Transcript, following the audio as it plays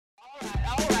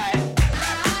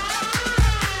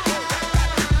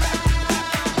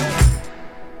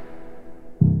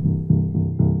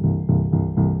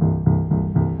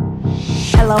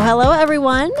Hello,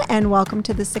 everyone, and welcome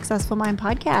to the Successful Mind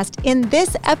Podcast. In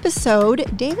this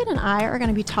episode, David and I are going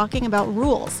to be talking about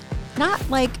rules, not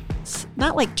like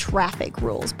traffic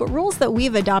rules, but rules that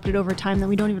we've adopted over time that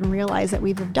we don't even realize that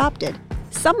we've adopted.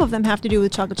 Some of them have to do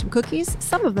with chocolate chip cookies.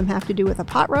 Some of them have to do with a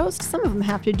pot roast. Some of them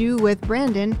have to do with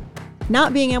Brandon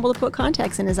not being able to put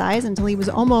contacts in his eyes until he was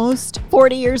almost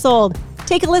 40 years old.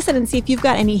 Take a listen and see if you've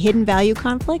got any hidden value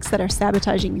conflicts that are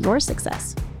sabotaging your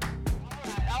success.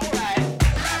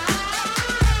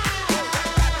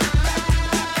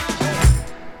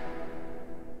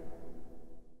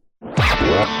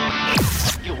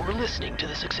 You're listening to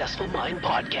the Successful Mind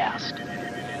Podcast.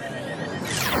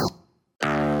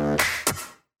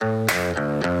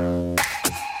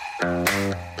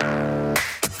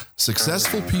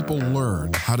 Successful people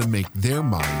learn how to make their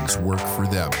minds work for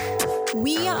them.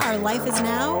 We are Life is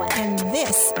Now, and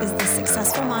this is the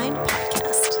Successful Mind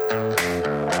Podcast.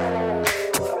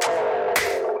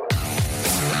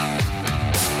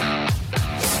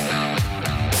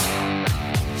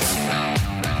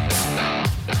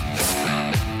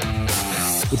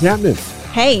 What's happening?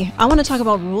 Hey, I want to talk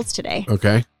about rules today.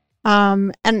 Okay.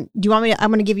 And do you want me to,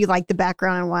 I'm going to give you like the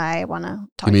background on why I want to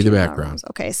talk Give me to the you about background. rules.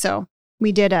 Okay. So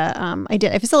we did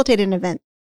I facilitated an event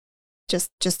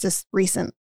just this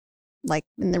recent, like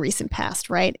in the recent past.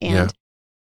 Right. And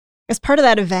as part of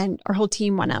that event, our whole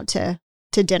team went out to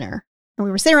dinner, and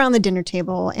we were sitting around the dinner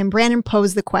table, and Brandon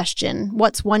posed the question,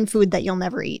 what's one food that you'll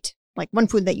never eat? Like one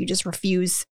food that you just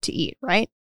refuse to eat. Right.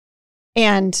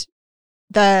 And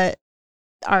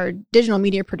our digital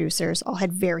media producers all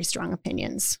had very strong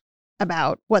opinions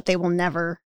about what they will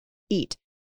never eat.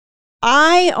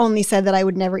 I only said that I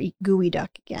would never eat gooey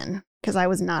duck again because I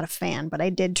was not a fan, but I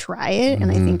did try it,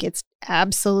 and I think it's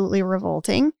absolutely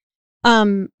revolting.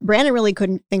 Brandon really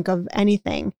couldn't think of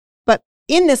anything. But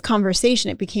in this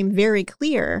conversation, it became very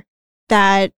clear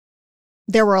that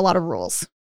there were a lot of rules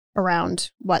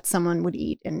around what someone would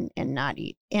eat and not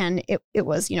eat. And it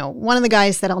was, one of the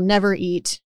guys said, I'll never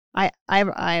eat I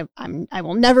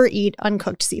will never eat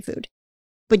uncooked seafood,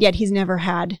 but yet he's never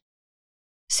had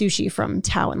sushi from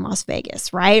Tao in Las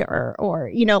Vegas, right?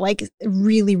 Or like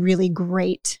really, really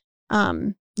great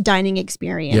dining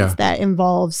experience that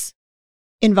involves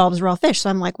raw fish. So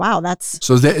I'm like, wow, that's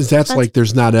like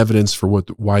there's not evidence for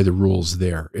why the rule's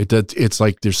there. It's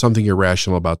like there's something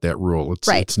irrational about that rule.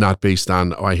 It's not based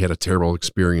on I had a terrible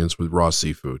experience with raw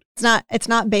seafood. It's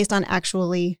not based on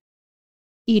actually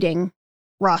eating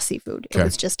raw seafood. It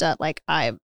was just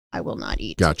I will not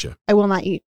eat. Gotcha. I will not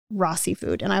eat raw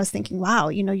seafood. And I was thinking, wow,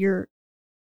 you're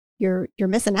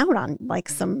missing out on like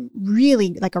some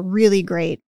really, like a really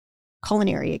great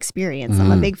culinary experience.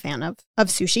 I'm a big fan of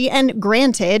sushi. And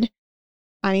granted,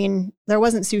 I mean, there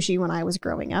wasn't sushi when I was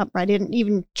growing up. I didn't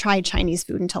even try Chinese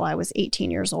food until I was 18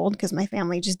 years old because my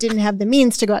family just didn't have the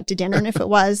means to go out to dinner. And if it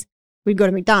was, we'd go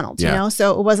to McDonald's,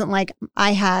 So it wasn't like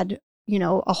I had,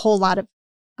 a whole lot of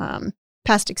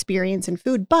past experience in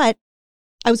food, but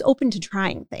I was open to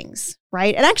trying things,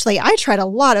 right? And actually, I tried a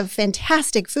lot of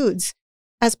fantastic foods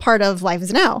as part of Life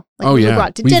is Now. We go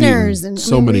out to dinners and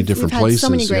many different places. So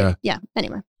many great,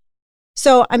 anyway.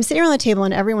 So I'm sitting around the table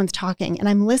and everyone's talking, and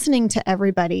I'm listening to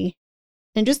everybody,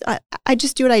 and I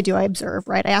just do what I do. I observe,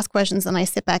 right? I ask questions and I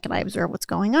sit back and I observe what's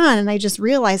going on, and I just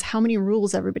realize how many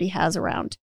rules everybody has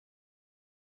around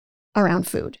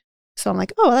food. So I'm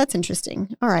like, oh, that's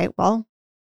interesting. All right, well.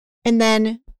 And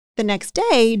then the next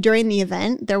day during the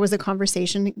event, there was a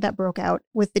conversation that broke out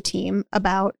with the team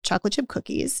about chocolate chip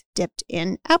cookies dipped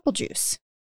in apple juice,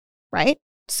 right?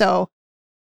 So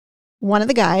one of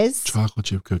the guys... Chocolate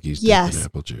chip cookies dipped in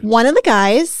apple juice. One of the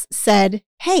guys said,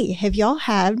 hey, have y'all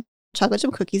had chocolate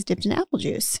chip cookies dipped in apple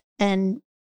juice? And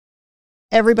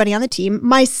everybody on the team,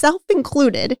 myself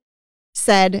included,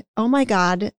 said, oh my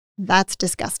God, that's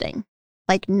disgusting.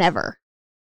 Like never.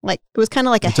 Like it was kind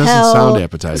of like it doesn't sound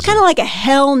appetizing. It's kind of like a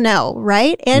hell no,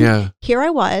 right? And here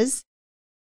I was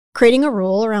creating a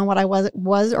rule around what I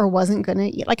was or wasn't going to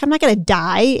eat. Like I'm not going to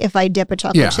die if I dip a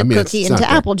chocolate chip cookie into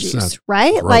apple juice,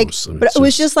 right? Gross. But it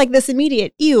was just like this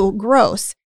immediate, ew,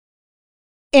 gross.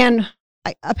 And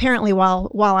apparently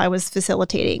while I was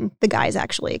facilitating, the guys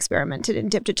actually experimented and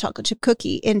dipped a chocolate chip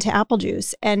cookie into apple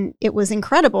juice, and it was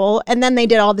incredible. And then they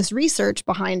did all this research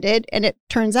behind it, and it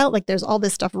turns out like there's all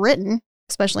this stuff written,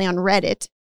 especially on Reddit,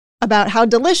 about how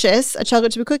delicious a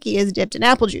chocolate chip cookie is dipped in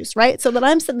apple juice, right? So that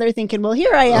I'm sitting there thinking, well,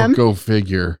 here I am. Oh, go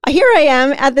figure. Here I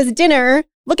am at this dinner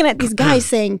looking at these guys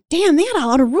saying, damn, they had a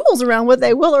lot of rules around what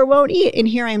they will or won't eat. And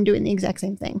here I am doing the exact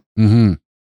same thing. Mm-hmm.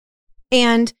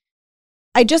 And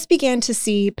I just began to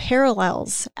see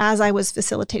parallels as I was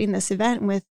facilitating this event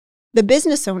with the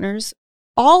business owners,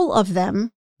 all of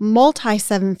them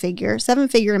seven-figure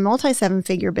and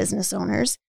multi-seven-figure business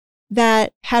owners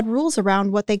that had rules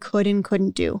around what they could and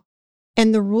couldn't do.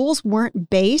 And the rules weren't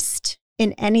based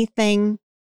in anything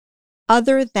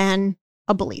other than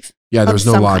a belief. Yeah, there was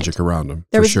no logic around them,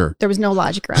 for sure. There was no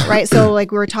logic around it, right? So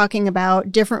like we were talking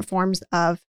about different forms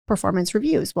of performance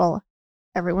reviews. Well,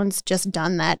 everyone's just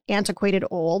done that antiquated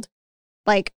old,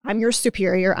 like, I'm your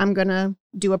superior, I'm going to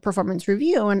do a performance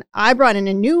review. And I brought in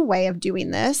a new way of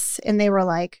doing this. And they were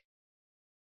like,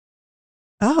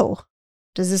 oh,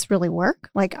 does this really work?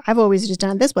 Like, I've always just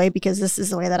done it this way because this is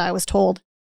the way that I was told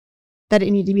that it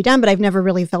needed to be done, but I've never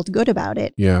really felt good about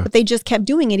it. Yeah. But they just kept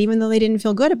doing it even though they didn't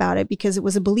feel good about it because it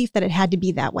was a belief that it had to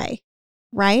be that way.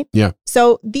 Right? Yeah.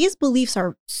 So these beliefs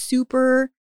are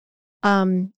super,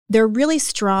 they're really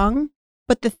strong.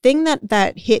 But the thing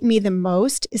that hit me the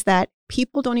most is that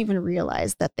people don't even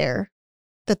realize that they're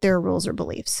rules or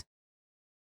beliefs.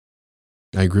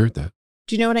 I agree with that.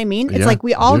 Do you know what I mean? It's like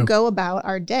we all go about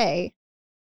our day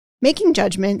making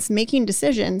judgments, making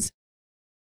decisions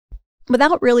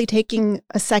without really taking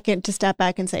a second to step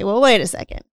back and say, well, wait a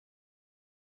second.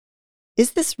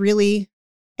 Is this really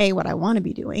what I want to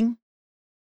be doing?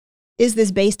 Is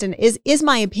this based in, is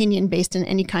my opinion based in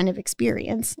any kind of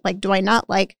experience? Like, do I not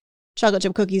like chocolate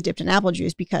chip cookies dipped in apple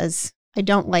juice because I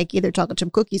don't like either chocolate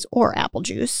chip cookies or apple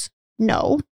juice?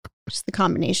 No, just the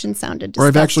combination sounded disgusting. Or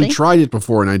I've actually tried it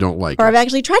before and I don't like it. Or I've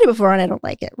actually tried it before and I don't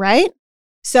like it, right?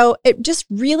 So it just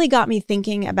really got me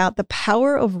thinking about the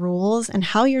power of rules and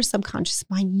how your subconscious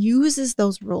mind uses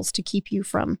those rules to keep you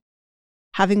from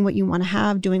having what you want to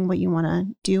have, doing what you want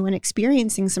to do, and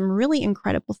experiencing some really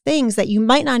incredible things that you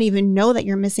might not even know that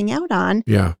you're missing out on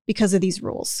because of these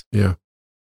rules. Yeah,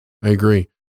 I agree.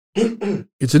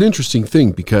 It's an interesting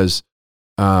thing because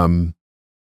I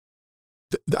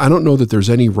don't know that there's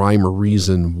any rhyme or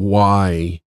reason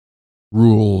why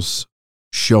rules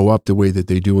show up the way that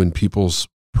they do in people's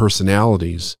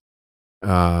personalities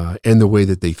and the way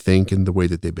that they think and the way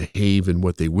that they behave and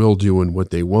what they will do and what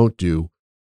they won't do.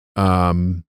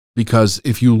 Because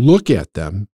if you look at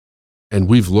them, and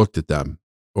we've looked at them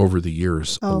over the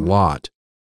years a lot,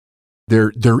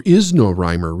 there is no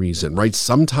rhyme or reason, right?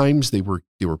 Sometimes they were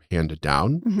handed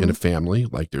down in a family,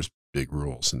 like there's big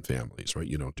rules in families, right?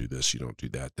 You don't do this, you don't do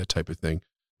that, that type of thing.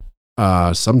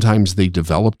 Sometimes they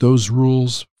develop those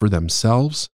rules for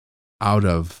themselves out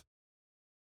of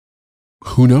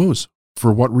who knows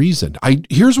for what reason.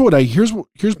 Here's what I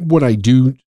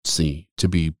do see to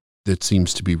be that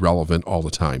seems to be relevant all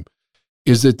the time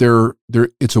is that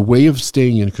it's a way of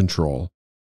staying in control.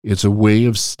 It's a way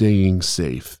of staying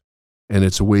safe, and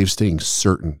it's a way of staying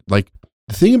certain. Like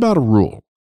the thing about a rule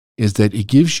is that it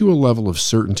gives you a level of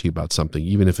certainty about something,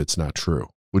 even if it's not true.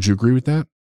 Would you agree with that?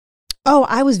 Oh,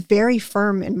 I was very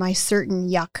firm in my certain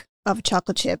yuck of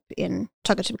chocolate chip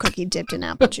cookie dipped in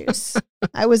apple juice.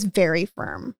 I was very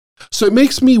firm. So it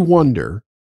makes me wonder,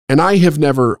 and I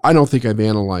don't think I've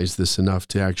analyzed this enough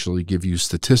to actually give you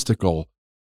statistical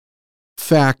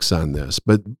facts on this,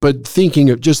 but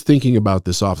thinking about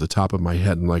this off the top of my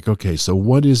head and like, okay, so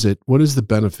what is the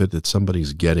benefit that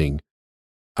somebody's getting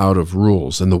out of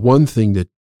rules? And the one thing that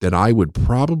I would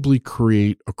probably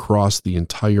create across the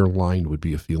entire line would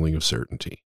be a feeling of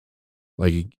certainty.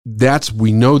 Like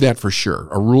we know that for sure.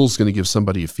 A rule is going to give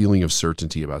somebody a feeling of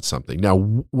certainty about something. Now,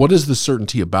 what is the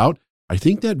certainty about? I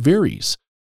think that varies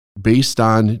based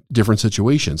on different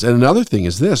situations. And another thing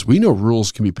is this: we know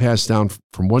rules can be passed down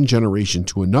from one generation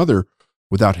to another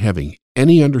without having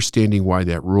any understanding why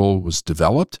that rule was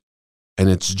developed. And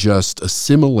it's just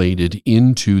assimilated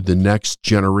into the next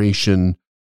generation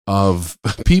of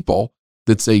people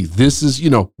that say, this is,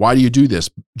 why do you do this?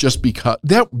 Just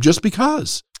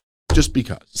because.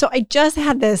 So I just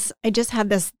had this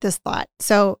thought.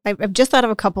 So I've just thought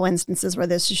of a couple instances where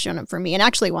this has shown up for me, and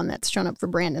actually one that's shown up for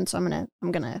Brandon. So I'm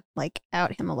gonna like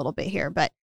out him a little bit here.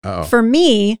 But for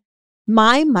me,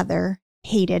 my mother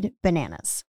hated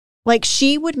bananas. Like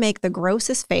she would make the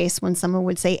grossest face when someone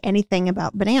would say anything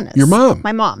about bananas. Your mom?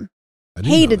 My mom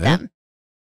hated them.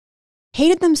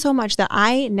 Hated them so much that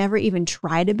I never even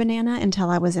tried a banana until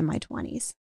I was in my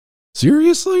 20s.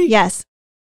 Seriously? Yes.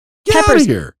 Get out of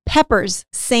here. Peppers,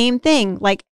 same thing.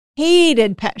 Like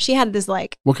hated she had this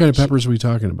like. What kind of peppers are we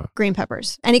talking about? Green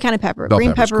peppers. Any kind of pepper. Bell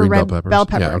Green peppers, pepper, red bell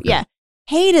peppers. pepper. Yeah.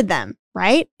 Hated them,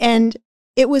 right? And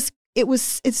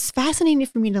it's fascinating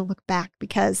for me to look back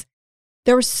because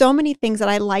there were so many things that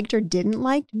I liked or didn't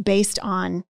like based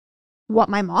on what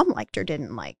my mom liked or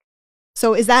didn't like.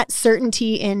 So is that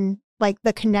certainty in like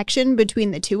the connection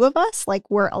between the two of us? Like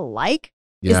we're alike?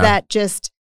 Yeah. Is that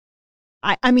just,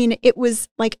 I mean, it was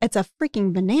like, it's a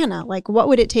freaking banana. Like what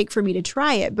would it take for me to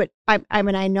try it? But I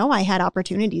mean, I know I had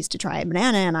opportunities to try a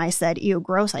banana and I said, ew,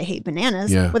 gross, I hate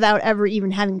bananas without ever even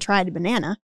having tried a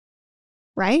banana.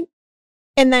 Right.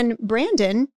 And then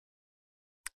Brandon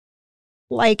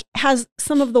like has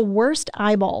some of the worst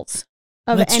eyeballs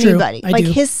of That's anybody. true. Like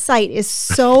do. his sight is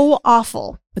so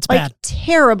awful. It's like bad.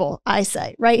 terrible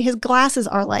eyesight, right? His glasses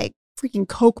are like freaking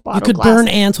Coke bottle You could glasses. burn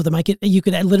ants with them. You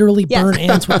could literally Yes. burn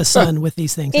ants with the sun with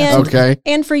these things. And- Absolutely. Okay.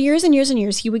 And for years and years and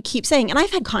years, he would keep saying, and I've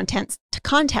had contacts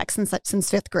since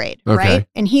fifth grade, Okay. right?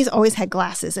 And he's always had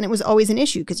glasses, and it was always an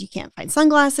issue because you can't find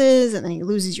sunglasses, and then he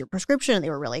loses your prescription, and they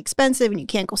were really expensive, and you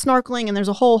can't go snorkeling, and there's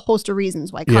a whole host of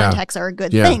reasons why Yeah. contacts are a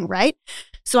good Yeah. thing, right?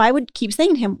 So I would keep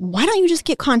saying to him, why don't you just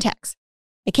get contacts?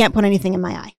 I can't put anything in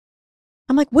my eye.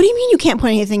 I'm like, what do you mean you can't put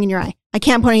anything in your eye? I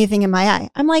can't put anything in my eye.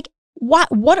 I'm like,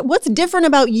 what's different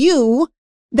about you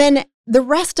than the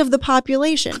rest of the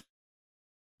population?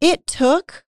 It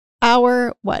took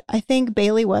I think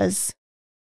Bailey was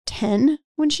 10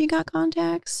 when she got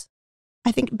contacts.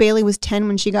 I think Bailey was 10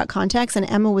 when she got contacts and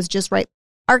Emma was just right.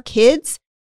 Our kids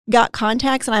got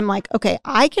contacts and I'm like, okay,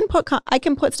 I can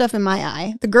put stuff in my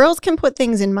eye. The girls can put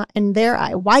things in their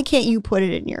eye. Why can't you put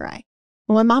it in your eye?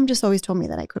 Well, my mom just always told me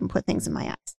that I couldn't put things in my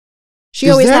eyes. She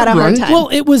Is always that had a hard right? time. Well,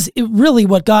 it really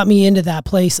what got me into that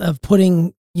place of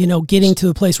getting to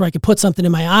a place where I could put something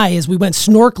in my eye is we went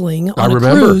snorkeling on a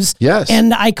cruise. Yes.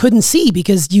 And I couldn't see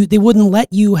because they wouldn't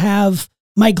let you have,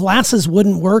 my glasses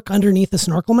wouldn't work underneath the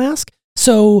snorkel mask.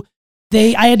 So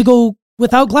I had to go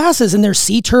without glasses and there's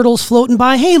sea turtles floating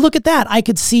by. Hey, look at that. I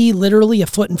could see literally a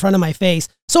foot in front of my face.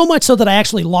 So much so that I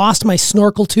actually lost my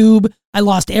snorkel tube. I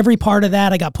lost every part of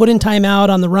that. I got put in timeout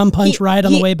on the rum punch ride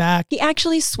on the way back. He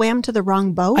actually swam to the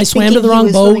wrong boat. I swam to the thinking wrong he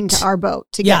was boat. swimming to our boat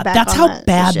to get back. That's on how the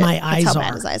bad ship. my That's eyes how are.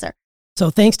 bad his eyes are. So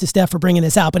thanks to Steph for bringing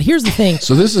this out. But here's the thing.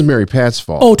 So this is Mary Pat's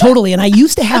fault. Oh, totally. And I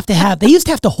used to have they used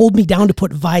to have to hold me down to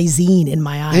put Visine in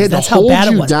my eyes. They had to That's how hold bad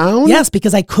it you was. down? Yes,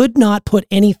 because I could not put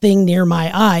anything near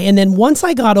my eye. And then once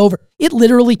I got over, it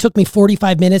literally took me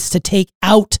 45 minutes to take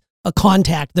out a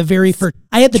contact. The very first,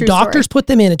 I had the True doctors story. put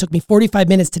them in. It took me 45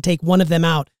 minutes to take one of them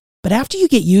out. But after you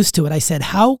get used to it, I said,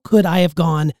 how could I have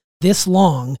gone this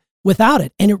long without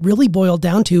it? And it really boiled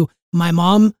down to my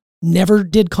mom never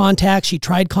did contacts. She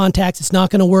tried contacts. It's not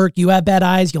going to work. You have bad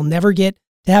eyes. You'll never get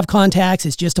to have contacts.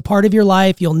 It's just a part of your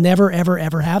life. You'll never, ever,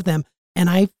 ever have them. And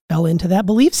I fell into that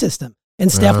belief system.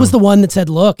 And Steph was the one that said,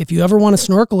 look, if you ever want to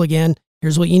snorkel again,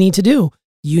 here's what you need to do.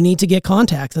 You need to get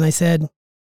contacts. And I said,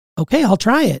 okay, I'll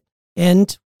try it.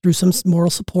 And through some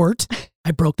moral support, I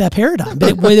broke that paradigm.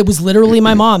 But it was literally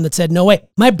my mom that said, no way.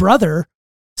 My brother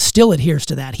still adheres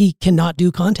to that. He cannot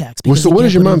do contacts. Well, because so he what can't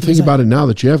does your put mom anything think inside. about it now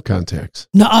that you have contacts?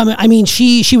 No, I mean,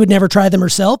 she would never try them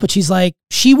herself, but she's like,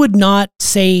 she would not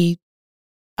say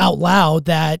out loud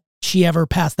that she ever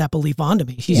passed that belief on to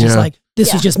me. She's just like,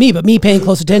 this was just me, but me paying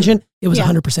close attention, it was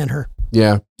 100% her.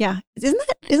 Yeah. Yeah. Isn't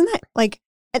that like,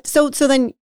 so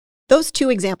then those two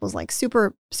examples, like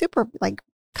super, like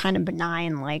kind of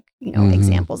benign, like,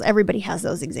 examples, everybody has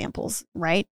those examples,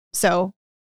 right? So,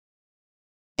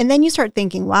 and then you start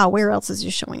thinking, wow, where else is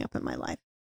this showing up in my life?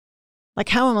 Like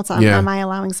how else am I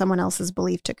allowing someone else's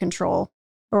belief to control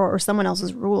or someone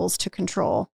else's rules to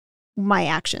control my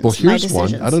actions, Well, my here's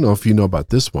decisions? one. I don't know if you know about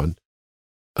this one.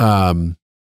 I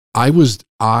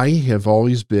have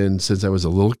always been, since I was a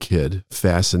little kid,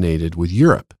 fascinated with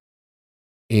Europe.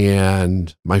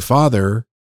 And my father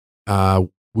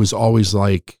was always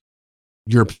like,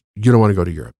 Europe, you don't want to go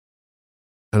to Europe.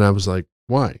 And I was like,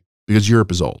 why? Because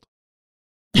Europe is old.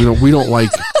 We don't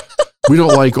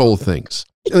like old things.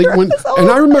 Like and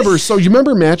I remember, so you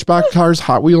remember Matchbox cars,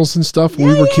 Hot Wheels and stuff when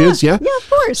we were kids? Yeah. Yeah, of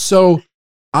course. So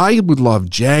I would love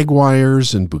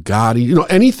Jaguars and Bugatti,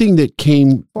 anything that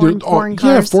came. Foreign cars.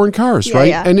 Yeah, foreign cars, Yeah, right?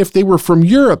 yeah. And if they were from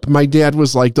Europe, my dad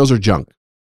was like, those are junk.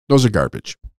 Those are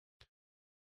garbage.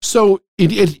 So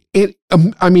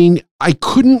I mean, I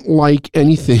couldn't like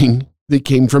anything that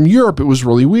came from Europe. It was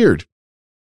really weird.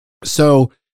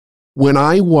 So when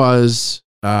I was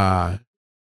going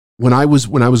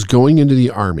into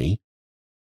the Army,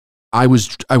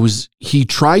 he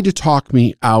tried to talk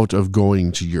me out of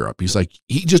going to Europe. He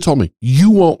just told me, you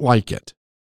won't like it.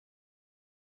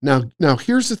 Now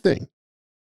here's the thing.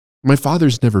 My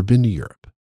father's never been to Europe.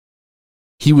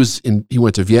 He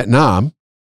went to Vietnam,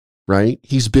 right?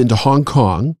 He's been to Hong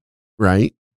Kong,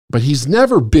 right? But he's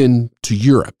never been to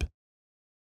Europe.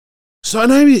 So,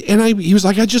 he was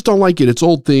like, I just don't like it. It's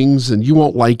old things and you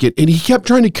won't like it. And he kept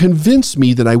trying to convince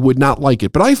me that I would not like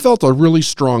it, but I felt a really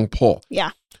strong pull.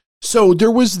 Yeah. So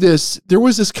there was this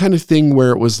kind of thing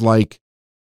where it was like,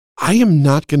 I am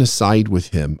not going to side with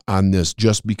him on this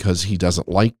just because he doesn't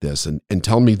like this and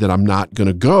tell me that I'm not going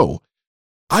to go.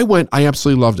 I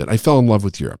absolutely loved it. I fell in love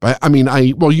with Europe.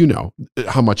 Well, you know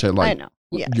how much I like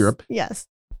Europe. Yes.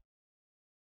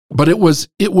 But it was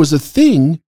a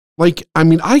thing. Like,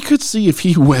 I could see if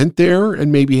he went there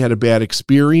and maybe had a bad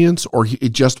experience or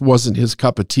it just wasn't his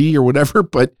cup of tea or whatever.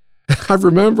 But I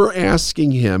remember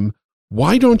asking him,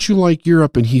 why don't you like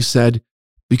Europe? And he said,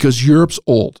 because Europe's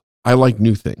old. I like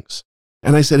new things.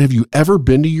 And I said, have you ever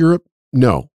been to Europe?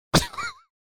 No.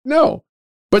 No.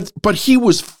 But he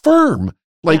was firm.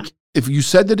 Like, if you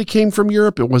said that it came from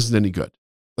Europe, it wasn't any good.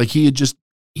 Like, he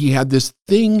had this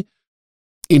thing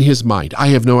in his mind. I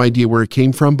have no idea where it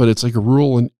came from, but it's like a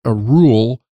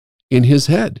rule in his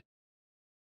head.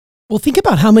 Well, think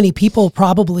about how many people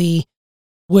probably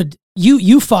would,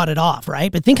 you fought it off,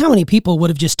 right? But think how many people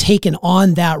would have just taken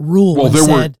on that rule and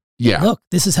said, look,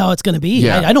 this is how it's going to be.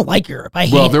 Yeah. I don't like Europe. I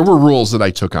hate it. There were rules that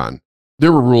I took on.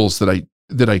 There were rules that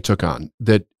I took on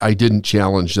that I didn't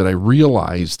challenge, that I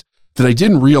realized that I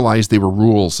didn't realize they were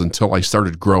rules until I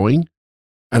started growing.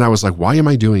 And I was like, why am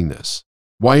I doing this?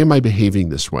 Why am I behaving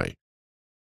this way?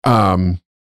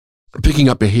 Picking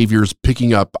up behaviors,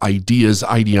 picking up ideas,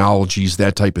 ideologies,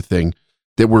 that type of thing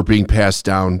that were being passed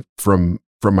down from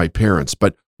my parents.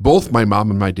 But both my mom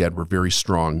and my dad were very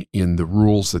strong in the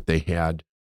rules that they had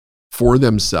for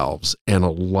themselves. And a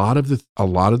lot of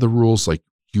the rules, like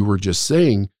you were just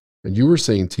saying, and you were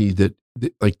saying, T, that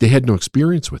like they had no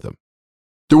experience with them.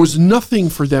 There was nothing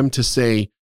for them to say,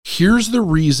 here's the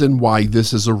reason why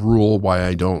this is a rule, why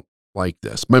I don't like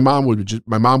this. My mom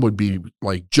would be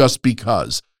like, just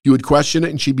because. You would question it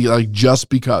and she'd be like, just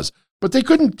because. But they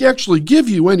couldn't actually give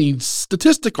you any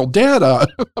statistical data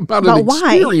about an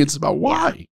experience about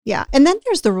why. Yeah. And then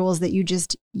there's the rules that you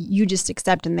just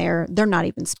accept, and they're not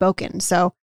even spoken.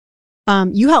 So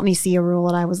you helped me see a rule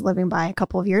that I was living by a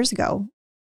couple of years ago.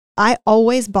 I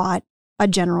always bought a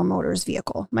General Motors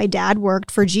vehicle. My dad worked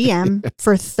for GM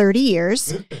for 30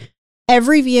 years.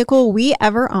 Every vehicle we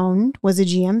ever owned was a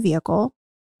GM vehicle.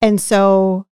 And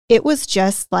so it was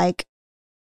just like,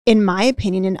 in my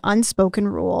opinion, an unspoken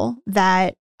rule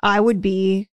that I would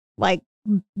be like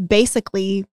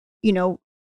basically,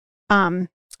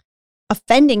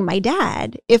 offending my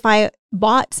dad if I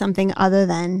bought something other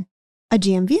than a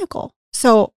GM vehicle.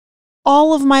 So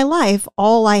all of my life,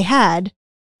 all I had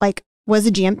was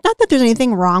a GM. Not that there's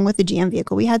anything wrong with the GM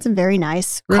vehicle. We had some very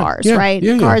nice cars, right?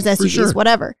 Yeah, cars, yeah, SUVs,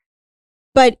 whatever.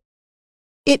 But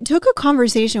it took a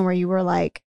conversation where you were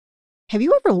like, have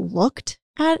you ever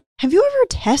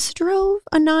test drove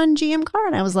a non-GM car?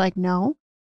 And I was like, no.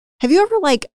 Have you ever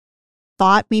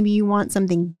thought maybe you want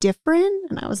something different?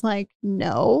 And I was like,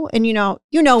 no. And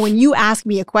when you ask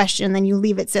me a question, then you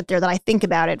leave it sit there that I think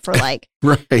about it for right.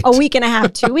 a week and a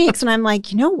half, 2 weeks. And I'm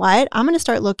like, you know what? I'm going to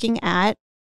start looking at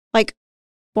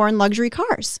foreign luxury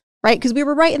cars, right? Because we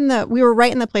were right in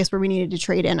the place where we needed to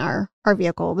trade in our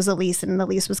vehicle. It was a lease, and the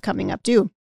lease was coming up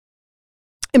due.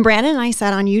 And Brandon and I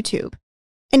sat on YouTube,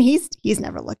 and he's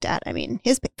never looked at. I mean,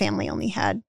 his family only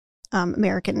had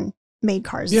American made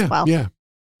cars as well. Yeah.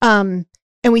 And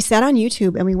we sat on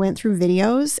YouTube and we went through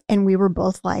videos, and we were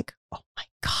both like, oh my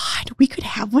God, we could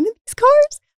have one of these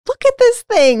cars. Look at this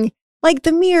thing. Like,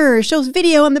 the mirror shows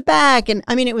video in the back. And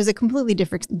I mean, it was a completely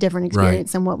different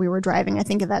experience than what we were driving. I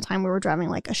think at that time we were driving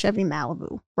like a Chevy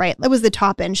Malibu, right? That was the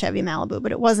top end Chevy Malibu,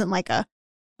 but it wasn't like a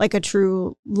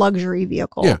true luxury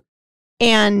vehicle. Yeah.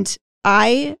 And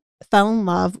I fell in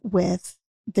love with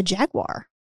the Jaguar,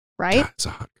 right? It's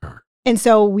a hot car. And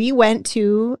so we went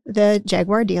to the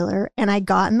Jaguar dealer, and I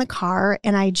got in the car,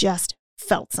 and I just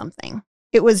felt something.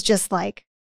 It was just like,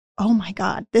 oh my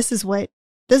God, this is why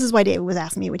David was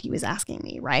asking me what he was asking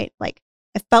me, right? Like,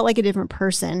 I felt like a different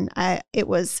person. It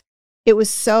was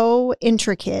so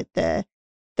intricate, the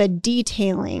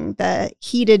detailing, the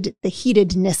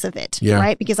heatedness of it,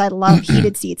 right? Because I love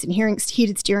heated seats and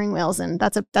heated steering wheels, and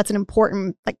that's an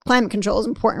important, climate control is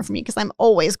important for me because I'm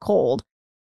always cold.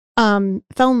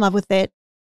 Fell in love with it,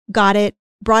 got it,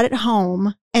 brought it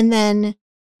home, and then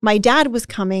my dad was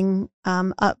coming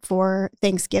up for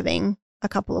Thanksgiving a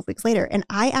couple of weeks later, and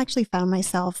I actually found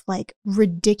myself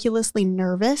ridiculously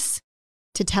nervous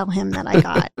to tell him that I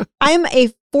got. I'm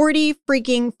a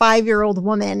 45-year-old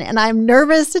woman, and I'm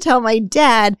nervous to tell my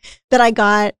dad that I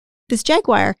got this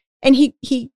Jaguar. And he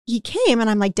came, and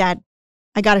I'm like, Dad,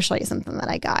 I got to show you something that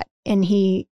I got. And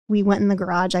we went in the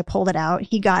garage. I pulled it out.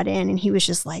 He got in, and he was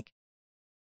just like,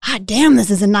 God damn,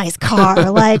 this is a nice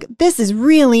car. Like, this is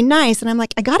really nice. And I'm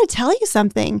like, I got to tell you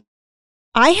something.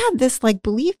 I had this like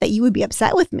belief that you would be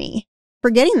upset with me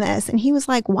for getting this. And he was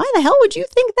like, why the hell would you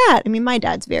think that? I mean, my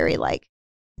dad's very like,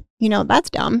 that's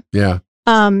dumb. Yeah.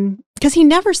 Because he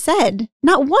never said,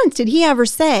 not once did he ever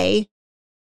say,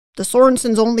 the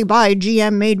Sorensens only buy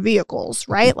GM made vehicles,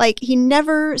 right? Like, he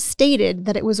never stated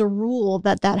that it was a rule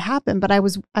that happened, but I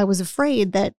was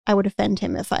afraid that I would offend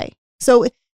him if I. So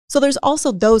there's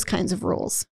also those kinds of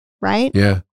rules, right?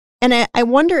 Yeah. And I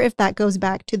wonder if that goes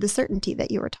back to the certainty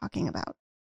that you were talking about.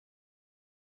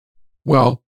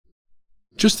 Well,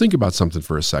 just think about something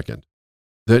for a second.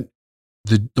 That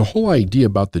the whole idea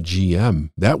about the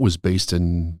GM, that was based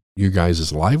in your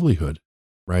guys' livelihood,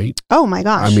 right? Oh my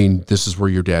gosh. I mean, this is where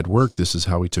your dad worked. This is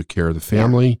how he took care of the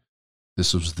family. Yeah.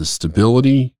 This was the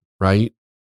stability, right?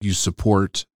 You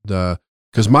support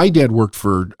because my dad worked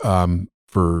for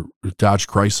Dodge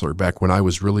Chrysler back when I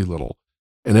was really little,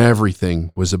 and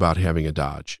everything was about having a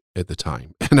Dodge at the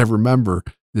time. And I remember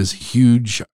this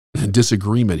huge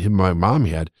disagreement him and my mom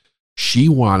had. She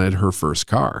wanted her first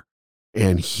car,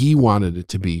 and he wanted it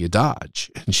to be a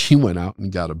Dodge. And she went out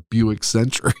and got a Buick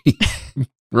Century,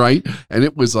 right? And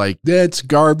it was like, that's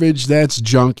garbage, that's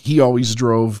junk. He always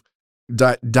drove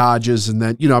Dodges, and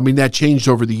then, that changed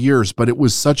over the years, but it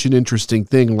was such an interesting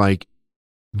thing. Like,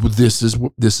 this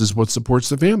is what supports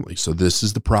the family. So this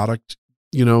is the product,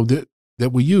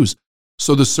 that we use.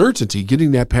 So the certainty,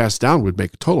 getting that passed down would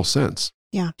make total sense.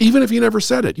 Yeah. Even if you never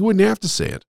said it, you wouldn't have to say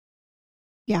it.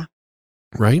 Yeah.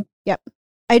 Right? Yep.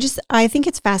 I think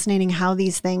it's fascinating how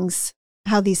these things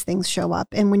show up.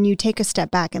 And when you take a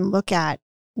step back and look at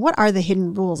what are the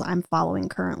hidden rules I'm following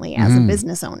currently as a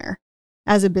business owner,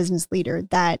 as a business leader,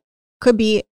 that could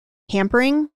be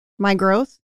hampering my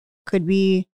growth, could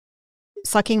be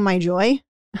sucking my joy.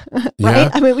 Right?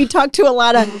 Yeah. I mean, we talked to a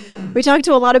lot of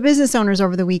business owners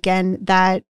over the weekend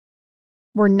that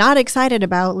were not excited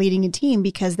about leading a team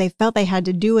because they felt they had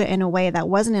to do it in a way that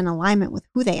wasn't in alignment with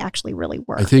who they actually really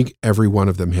were. I think every one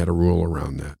of them had a rule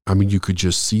around that. I mean, you could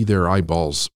just see their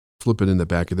eyeballs flipping in the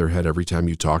back of their head every time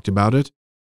you talked about it.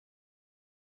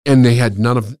 And they had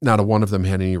not a one of them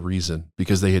had any reason,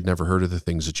 because they had never heard of the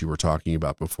things that you were talking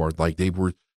about before. Like,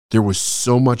 there was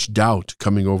so much doubt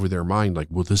coming over their mind. Like,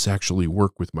 will this actually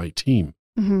work with my team?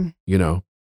 Mm-hmm.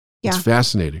 It's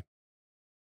fascinating.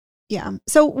 Yeah.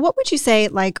 So what would you say,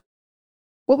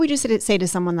 say to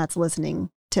someone that's listening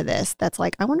to this, that's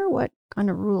like, I wonder what kind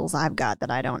of rules I've got that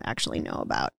I don't actually know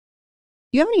about?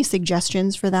 Do you have any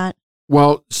suggestions for that?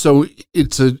 Well, so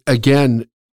it's again,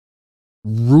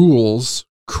 rules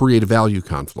create a value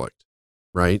conflict,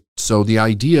 right? So the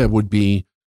idea would be,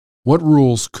 what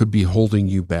rules could be holding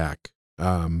you back?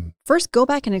 First, go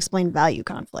back and explain value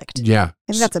conflict. Yeah.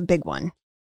 I think that's a big one.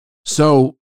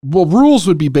 So, rules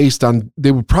would be based on,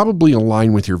 they would probably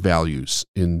align with your values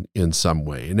in some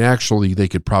way. And actually, you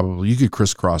could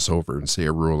crisscross over and say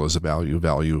a rule is a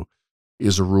value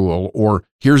is a rule, or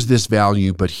here's this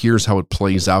value, but here's how it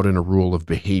plays out in a rule of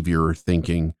behavior or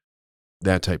thinking,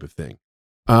 that type of thing.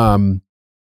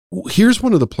 Here's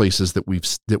one of the places that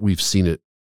we've seen it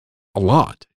a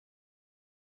lot.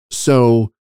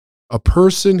 So a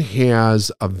person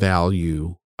has a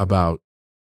value about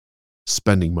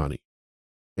spending money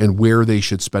and where they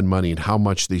should spend money and how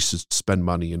much they should spend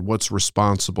money and what's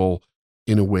responsible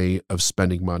in a way of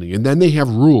spending money. And then they have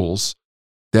rules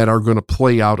that are going to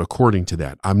play out according to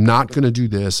that. I'm not going to do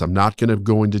this. I'm not going to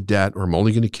go into debt, or I'm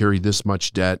only going to carry this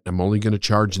much debt. I'm only going to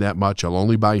charge that much. I'll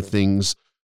only buy things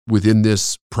within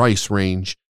this price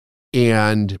range.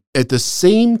 And at the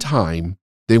same time,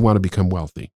 they want to become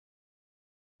wealthy.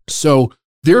 So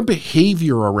their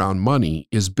behavior around money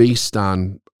is based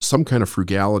on some kind of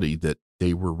frugality that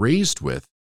they were raised with,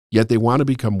 yet they want to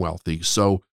become wealthy.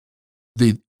 So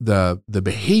the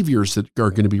behaviors that are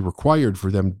going to be required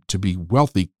for them to be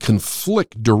wealthy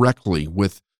conflict directly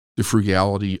with the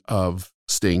frugality of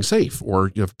staying safe.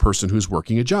 Or you have a person who's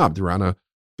working a job, they're on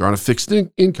a fixed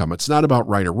income. It's not about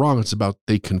right or wrong. It's about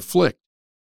they conflict.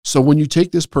 So when you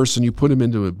take this person, you put them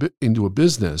into a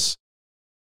business,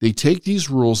 they take these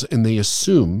rules and they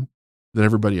assume that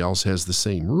everybody else has the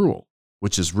same rule,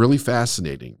 which is really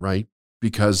fascinating, right?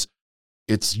 Because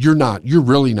you're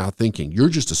really not thinking. You're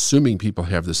just assuming people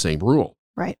have the same rule.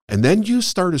 Right. And then you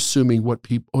start assuming what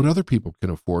other people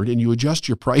can afford, and you adjust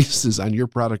your prices on your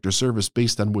product or service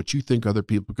based on what you think other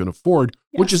people can afford,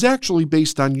 yes, which is actually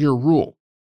based on your rule,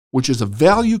 which is a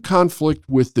value conflict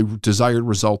with the desired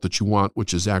result that you want,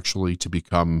 which is actually to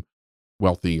become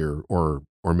wealthy or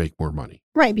make more money.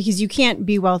 Right, because you can't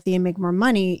be wealthy and make more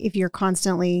money if you're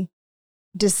constantly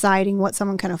deciding what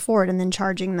someone can afford and then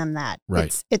charging them that.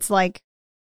 Right. It's like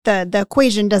the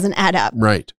equation doesn't add up.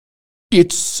 Right.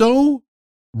 It's so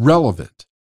relevant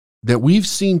that we've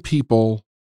seen people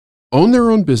own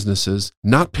their own businesses,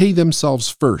 not pay themselves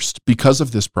first because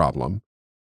of this problem,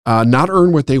 not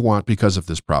earn what they want because of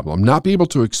this problem, not be able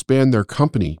to expand their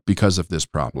company because of this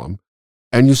problem.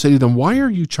 And you say to them, why are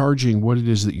you charging what it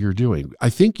is that you're doing? I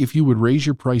think if you would raise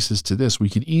your prices to this, we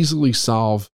could easily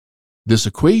solve this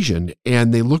equation.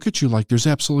 And they look at you like there's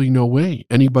absolutely no way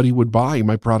anybody would buy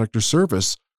my product or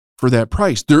service for that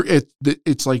price.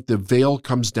 It's like the veil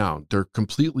comes down. They're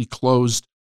completely closed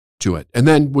to it. And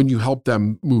then when you help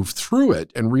them move through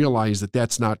it and realize that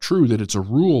that's not true, that it's a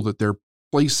rule that they're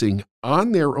placing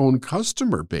on their own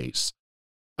customer base,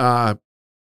 they're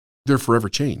forever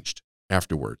changed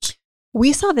afterwards.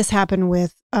 We saw this happen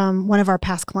with one of our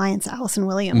past clients, Allison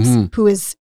Williams, who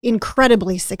is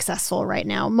incredibly successful right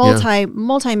now,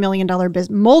 multi-million dollar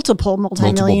business,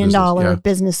 multi-million dollar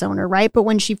business owner, right? But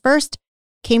when she first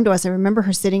came to us, I remember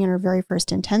her sitting in her very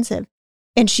first intensive,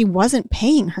 and she wasn't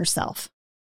paying herself.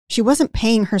 She wasn't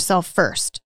paying herself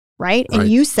first, right? And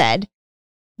you said,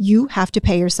 you have to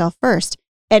pay yourself first.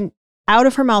 And out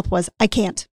of her mouth was, I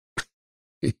can't.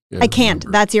 I can't.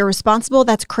 That's irresponsible.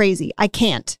 That's crazy. I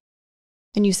can't.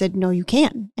 And you said, no, you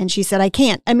can. And she said, I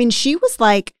can't. I mean, she was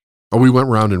like, oh, we went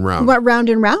round and round. We went round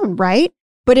and round, right?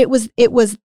 But it was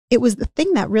the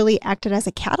thing that really acted as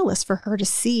a catalyst for her to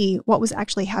see what was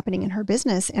actually happening in her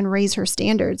business and raise her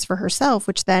standards for herself,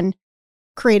 which then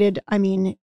created,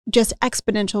 just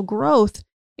exponential growth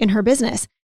in her business.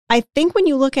 I think when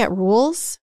you look at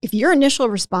rules, if your initial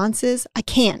response is, I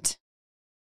can't,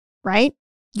 right?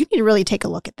 You need to really take a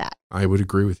look at that. I would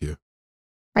agree with you.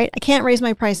 Right? I can't raise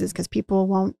my prices because people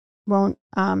won't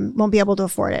be able to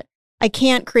afford it. I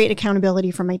can't create accountability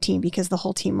for my team because the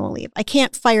whole team will leave. I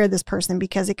can't fire this person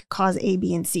because it could cause A,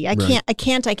 B, and C. I can't.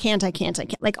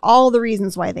 Like all the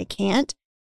reasons why they can't.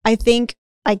 I think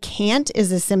I can't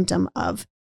is a symptom of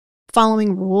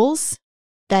following rules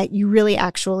that you really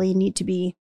actually need to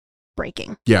be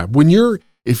breaking. Yeah.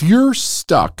 If you're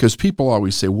stuck, because people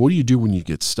always say, what do you do when you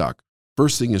get stuck?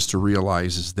 First thing is to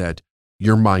realize is that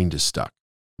your mind is stuck.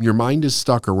 Your mind is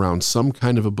stuck around some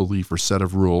kind of a belief or set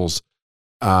of rules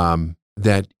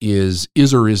that is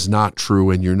or is not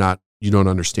true, and you don't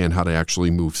understand how to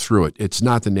actually move through it. It's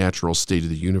not the natural state of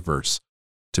the universe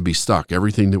to be stuck.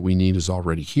 Everything that we need is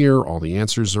already here. All the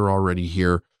answers are already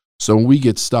here. So when we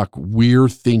get stuck, we're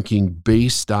thinking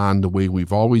based on the way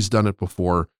we've always done it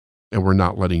before, and we're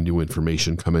not letting new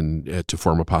information come in to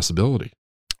form a possibility.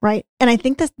 Right. And I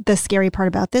think that the scary part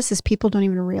about this is people don't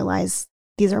even realize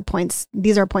these are points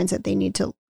that they need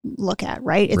to look at,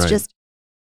 right? It's just,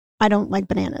 I don't like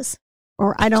bananas,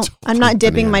 or I'm not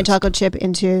dipping my chocolate chip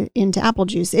into apple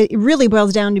juice. It really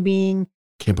boils down to being,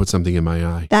 can't put something in my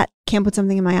eye.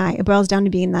 It boils down to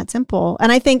being that simple.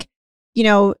 And I think,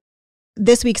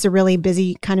 this week's a really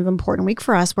busy, kind of important week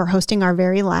for us. We're hosting our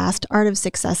very last Art of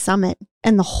Success Summit.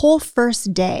 And the whole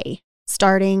first day,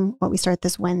 we start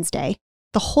this Wednesday,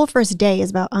 the whole first day is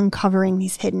about uncovering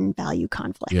these hidden value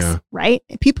conflicts, right?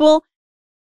 People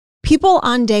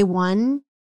on day one,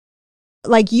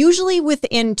 like usually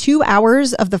within 2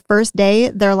 hours of the first day,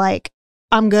 they're like,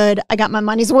 I'm good. I got my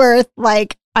money's worth.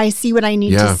 Like, I see what I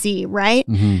need to see, right?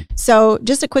 Mm-hmm. So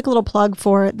just a quick little plug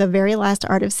for the very last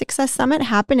Art of Success Summit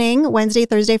happening Wednesday,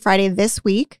 Thursday, Friday this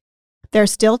week.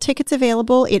 There's still tickets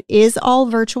available. It is all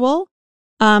virtual.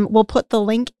 We'll put the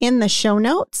link in the show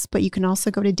notes, but you can also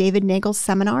go to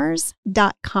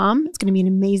davidnagelseminars.com. It's going to be an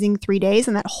amazing 3 days.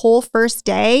 And that whole first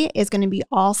day is going to be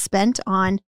all spent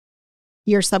on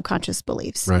your subconscious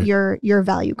beliefs, your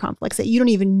value conflicts that you don't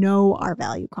even know are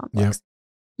value conflicts. Yep.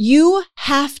 You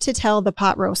have to tell the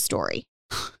pot roast story.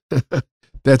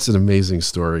 That's an amazing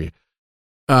story.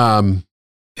 And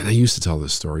I used to tell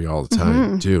this story all the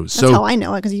time too. That's how I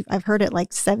know it, because I've heard it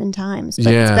like 7 times,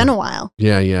 but it's been a while.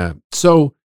 Yeah.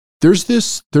 So there's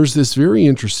this very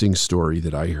interesting story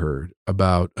that I heard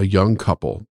about a young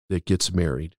couple that gets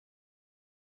married.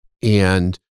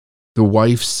 And the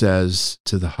wife says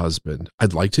to the husband,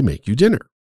 I'd like to make you dinner.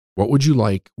 What would you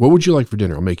like? What would you like for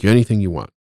dinner? I'll make you anything you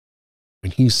want.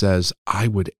 And he says, I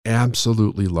would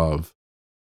absolutely love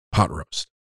pot roast.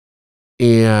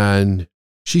 And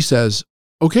she says,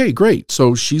 okay, great.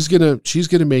 So she's gonna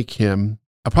make him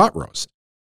a pot roast.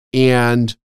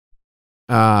 And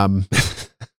this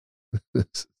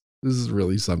is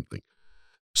really something.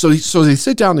 So they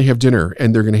sit down, they have dinner,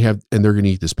 and they're gonna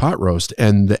eat this pot roast,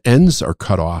 and the ends are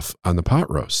cut off on the pot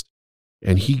roast.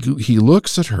 And he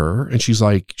looks at her, and she's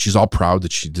all proud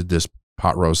that she did this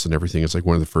pot roast and everything. It's like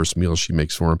one of the first meals she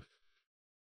makes for him.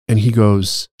 And she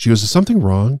goes, is something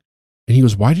wrong? And he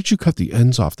goes, why did you cut the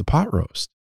ends off the pot roast?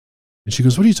 And she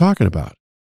goes, what are you talking about?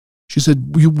 She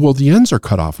said, well, the ends are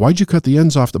cut off. Why'd you cut the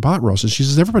ends off the pot roast? And she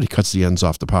says, everybody cuts the ends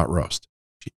off the pot roast.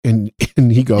 And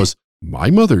he goes, my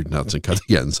mother doesn't cut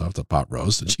the ends off the pot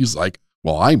roast. And she's like,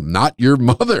 well, I'm not your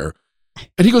mother.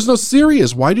 And he goes, no,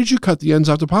 serious. Why did you cut the ends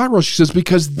off the pot roast? She says,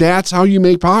 because that's how you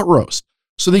make pot roast.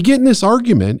 So they get in this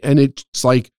argument, and it's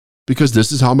like, because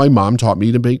this is how my mom taught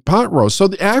me to make pot roast. So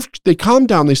after they calm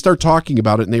down, they start talking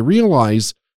about it, and they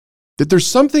realize that there's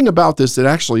something about this that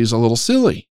actually is a little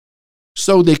silly.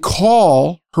 So they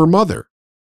call her mother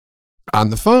on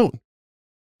the phone,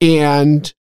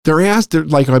 and they're asked,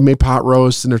 like, I made pot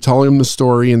roast, and they're telling them the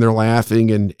story, and they're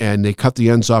laughing, and they cut the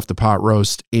ends off the pot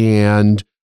roast, and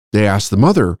they ask the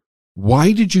mother,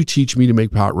 why did you teach me to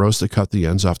make pot roast to cut the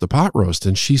ends off the pot roast?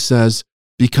 And she says,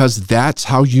 because that's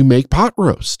how you make pot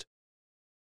roast.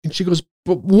 And she goes,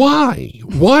 but why?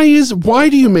 Why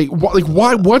do you make,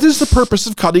 why, what is the purpose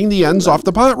of cutting the ends off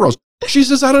the pot roast? She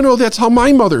says, I don't know. That's how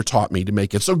my mother taught me to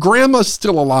make it. So grandma's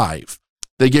still alive.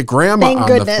 They get grandma on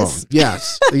the phone.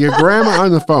 Yes. They get grandma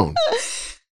on the phone.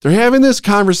 They're having this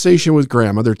conversation with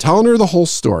grandma. They're telling her the whole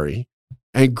story,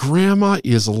 and grandma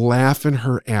is laughing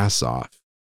her ass off.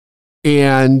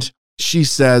 And she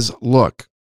says, look,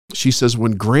 she says,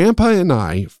 when grandpa and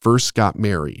I first got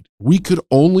married, we could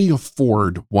only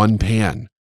afford one pan,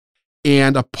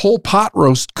 and a pull pot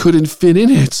roast couldn't fit in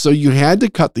it. So you had to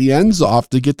cut the ends off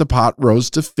to get the pot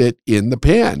roast to fit in the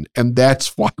pan. And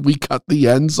that's why we cut the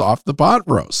ends off the pot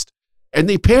roast. And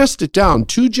they passed it down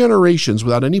 2 generations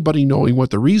without anybody knowing what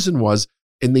the reason was.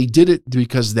 And they did it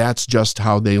because that's just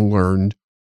how they learned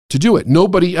to do it.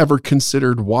 Nobody ever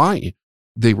considered why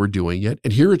they were doing it.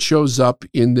 And here it shows up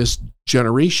in this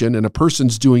generation, and a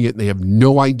person's doing it and they have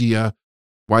no idea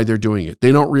why they're doing it.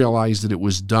 They don't realize that it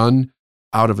was done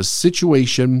out of a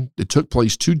situation that took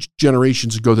place 2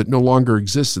 generations ago that no longer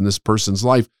exists in this person's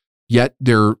life. Yet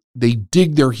they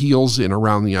dig their heels in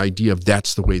around the idea of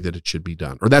that's the way that it should be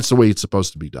done, or that's the way it's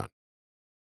supposed to be done.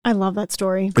 I love that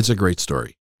story. It's a great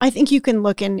story. I think you can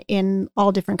look in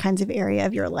all different kinds of area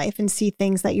of your life and see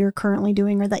things that you're currently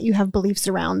doing or that you have beliefs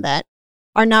around that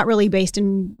are not really based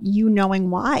in you knowing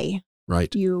why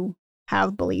you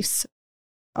have beliefs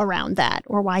around that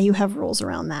or why you have rules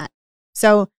around that.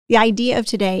 So the idea of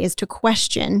today is to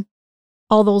question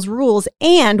all those rules.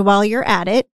 And while you're at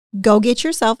it, go get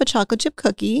yourself a chocolate chip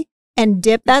cookie and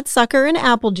dip that sucker in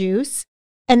apple juice.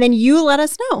 And then you let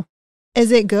us know.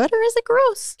 Is it good or is it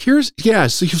gross?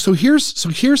 So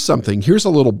here's something. Here's a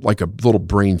little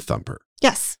brain thumper.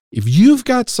 Yes. If you've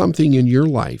got something in your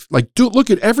life, look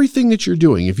at everything that you're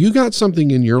doing. If you got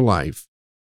something in your life,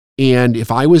 and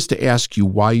if I was to ask you,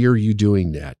 why are you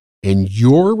doing that? And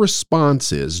your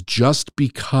response is just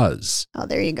because. Oh,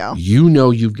 there you go. You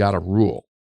know you've got a rule.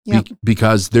 Yep.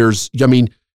 If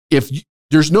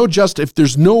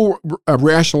there's no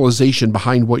rationalization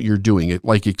behind what you're doing, it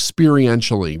like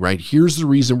experientially, right? Here's the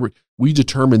reason we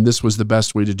determined this was the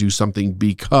best way to do something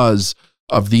because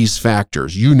of these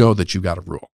factors. You know that you got a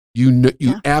rule. You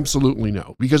absolutely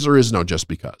know, because there is no just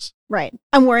because. Right.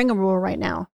 I'm wearing a rule right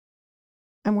now.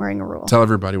 I'm wearing a rule. Tell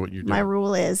everybody what you're doing. My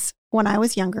rule is, when I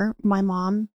was younger, my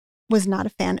mom was not a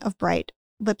fan of bright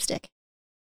lipstick.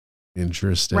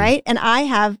 Interesting. Right? And I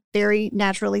have very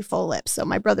naturally full lips, so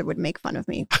my brother would make fun of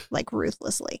me like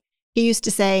ruthlessly. He used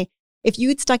to say, if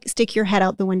you'd stick your head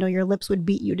out the window, your lips would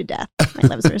beat you to death. My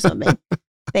lips are so big.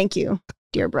 Thank you,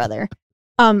 dear brother.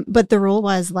 But the rule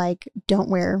was don't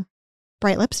wear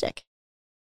bright lipstick.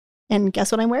 And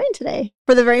guess what I'm wearing today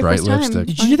for the very first time? Lipstick.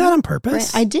 Did you do that on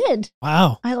purpose? I did.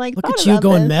 Wow. I Look thought at you about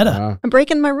going this. meta. Wow. I'm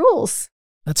breaking my rules.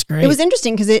 That's great. It was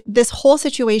interesting because this whole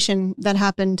situation that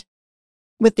happened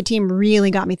with the team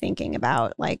really got me thinking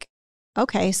about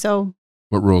okay, so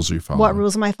what rules are you following? What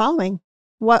rules am I following?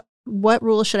 What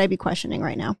rules should I be questioning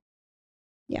right now?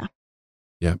 Yeah.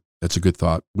 Yeah, that's a good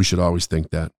thought. We should always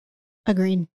think that.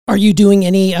 Agreed. Are you doing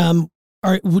any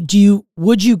would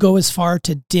you go as far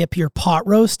to dip your pot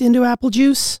roast into apple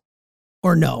juice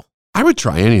or no? I would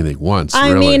try anything once.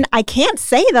 I really. mean, I can't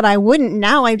say that I wouldn't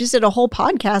now. I just did a whole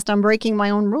podcast on breaking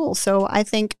my own rules. So I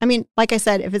think, like I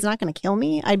said, if it's not going to kill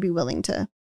me, I'd be willing to.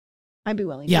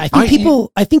 Yeah, I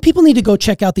think people need to go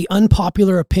check out the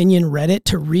unpopular opinion Reddit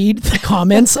to read the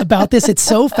comments about this. It's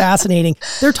so fascinating.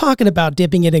 They're talking about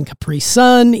dipping it in Capri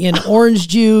Sun, in orange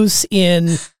juice, in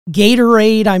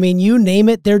Gatorade. I mean, you name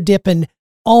it, they're dipping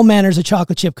all manners of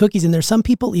chocolate chip cookies in there. Some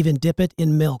people even dip it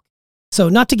in milk. So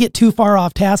not to get too far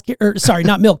off task,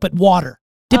 not milk, but water.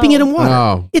 Dipping it in water.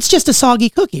 Oh. It's just a soggy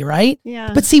cookie, right?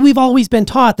 Yeah. But see, we've always been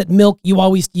taught that milk, you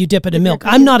dip it in milk.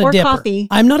 I'm not a dipper. Coffee.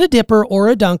 I'm not a dipper or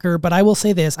a dunker, but I will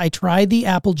say this. I tried the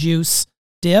apple juice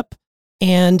dip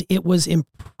and it was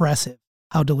impressive.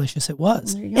 how delicious it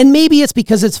was. There you go. And maybe it's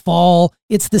because it's fall,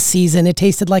 it's the season. It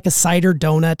tasted like a cider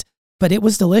donut, but it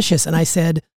was delicious. And I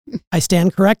said, I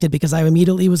stand corrected because I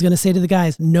immediately was going to say to the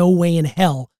guys, no way in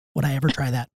hell would I ever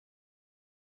try that.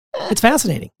 It's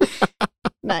fascinating.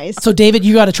 Nice. So David,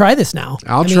 you got to try this now.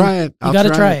 I'll try it. You got to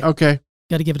try it. Okay.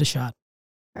 Got to give it a shot.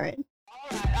 All right.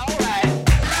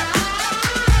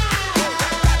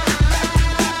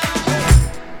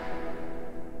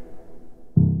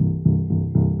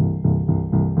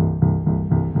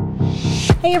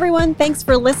 Hey everyone, thanks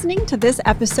for listening to this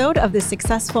episode of the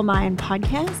Successful Mind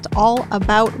podcast, all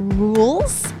about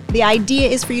rules. The idea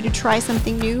is for you to try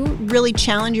something new, really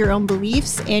challenge your own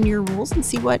beliefs and your rules and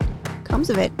see what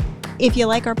comes of it. If you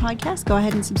like our podcast, go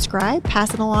ahead and subscribe,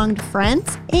 pass it along to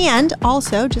friends. And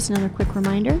also, just another quick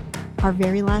reminder, our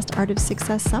very last Art of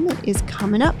Success Summit is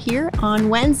coming up here on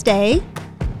Wednesday.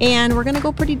 And we're going to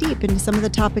go pretty deep into some of the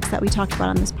topics that we talked about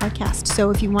on this podcast. So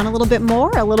if you want a little bit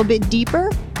more, a little bit deeper,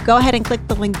 go ahead and click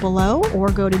the link below or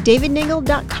go to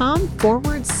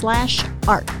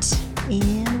davidnagel.com/art.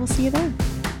 And we'll see you there.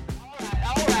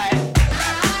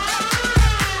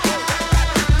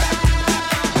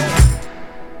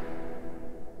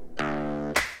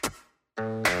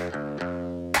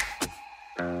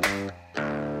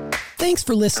 Thanks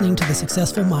for listening to the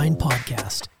Successful Mind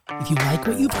podcast. If you like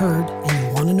what you've heard and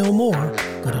you want to know more,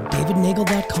 go to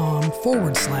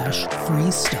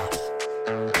davidnagel.com/free stuff.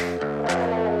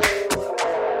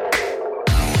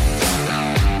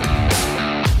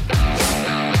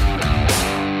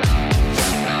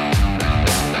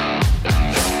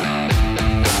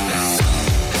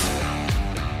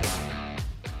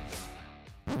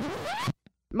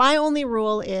 My only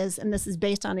rule is, and this is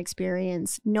based on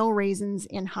experience, no raisins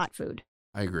in hot food.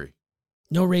 I agree.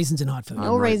 No raisins in hot food.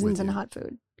 No I'm right raisins with in you. hot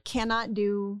food. Cannot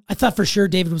do. I thought for sure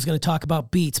David was going to talk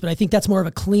about beets, but I think that's more of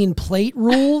a clean plate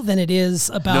rule than it is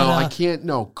about. No, I can't.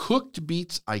 No, cooked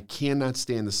beets, I cannot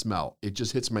stand the smell. It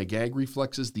just hits my gag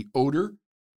reflexes, the odor,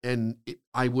 and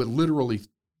I would literally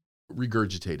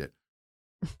regurgitate it.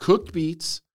 Cooked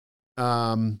beets,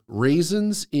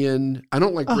 raisins in. I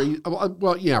don't like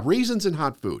raisins in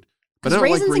hot food. But I Because don't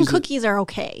raisins like and cookies are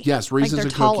okay. Yes, raisins they're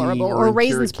and tolerable, cookie or in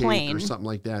raisins carrot cake plain. or something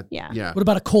like that. Yeah. What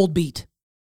about a cold beet?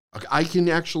 I can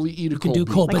actually eat a can cold do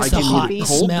beet. cold, but I it's can the eat hot a beet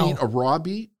cold smell. beet, a raw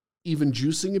beet, even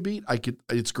juicing a beet.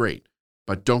 It's great,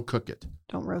 but don't cook it.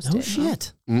 Don't roast No it.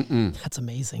 shit. Mm-mm. That's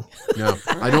amazing. No,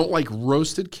 I don't like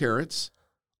roasted carrots,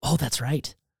 Oh, that's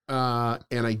right.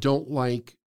 and I don't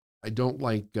like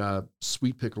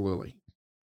sweet piccalilli.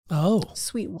 Oh,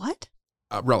 Sweet what?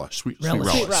 Relish, sweet relish.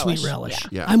 relish. Sweet relish.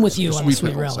 Yeah, I'm with you on the sweet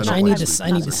pickles. relish. don't I need like the sweet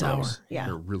I need the pickles. sour. They're gross. Yeah.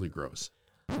 They're really gross.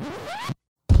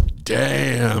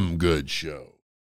 Damn good show.